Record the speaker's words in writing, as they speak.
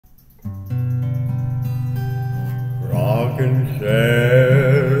Rockin'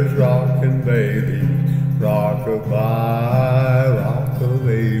 chairs, rockin' babies, rock-a-bye, rock of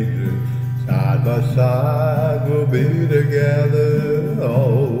ages. Side by side we'll be together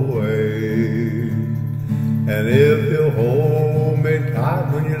always. And if you'll hold me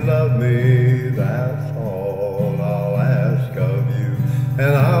tight when you love me, that's all I'll ask of you.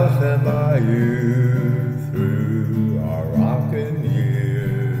 And I'll stand by you through our rockin'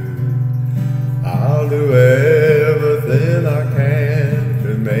 years. I'll do everything I can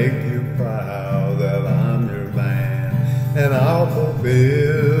to make you proud that I'm your man. And I'll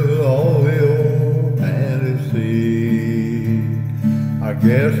fulfill all your fantasies. I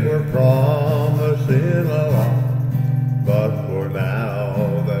guess we're promising a lot, but for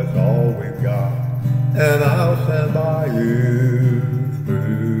now that's all we've got. And I'll stand by you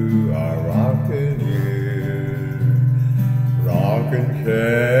through our rockin' years. Rockin'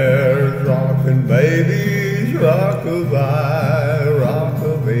 chairs, rockin' babies, rock-a-bye, rock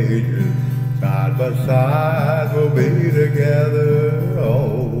of ages. Side by side we'll be together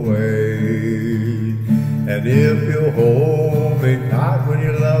always. And if you'll hold me tight when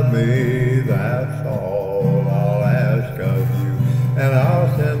you love me, that's all I'll ask of you. And I'll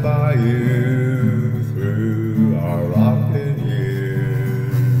stand by you through our rockin'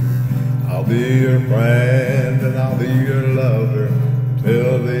 years. I'll be your friend and I'll be your lover.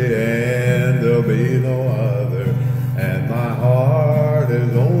 Till the end there'll be no other. And my heart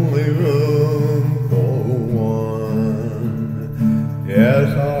is only room for one.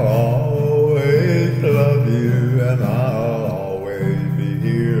 Yes, I'll always love you, and I'll always be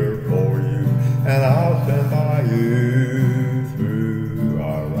here for you. And I'll stand by you through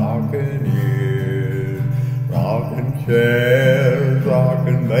our rockin' years. Rockin' chairs,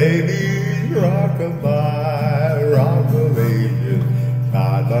 rockin' babies, rock-a-bye, rock of ages.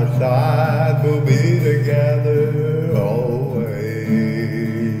 Side by side we'll be together always.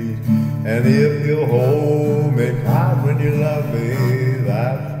 And if you'll hold me tight when you love me,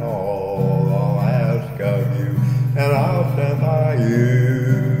 that's all I'll ask of you. And I'll stand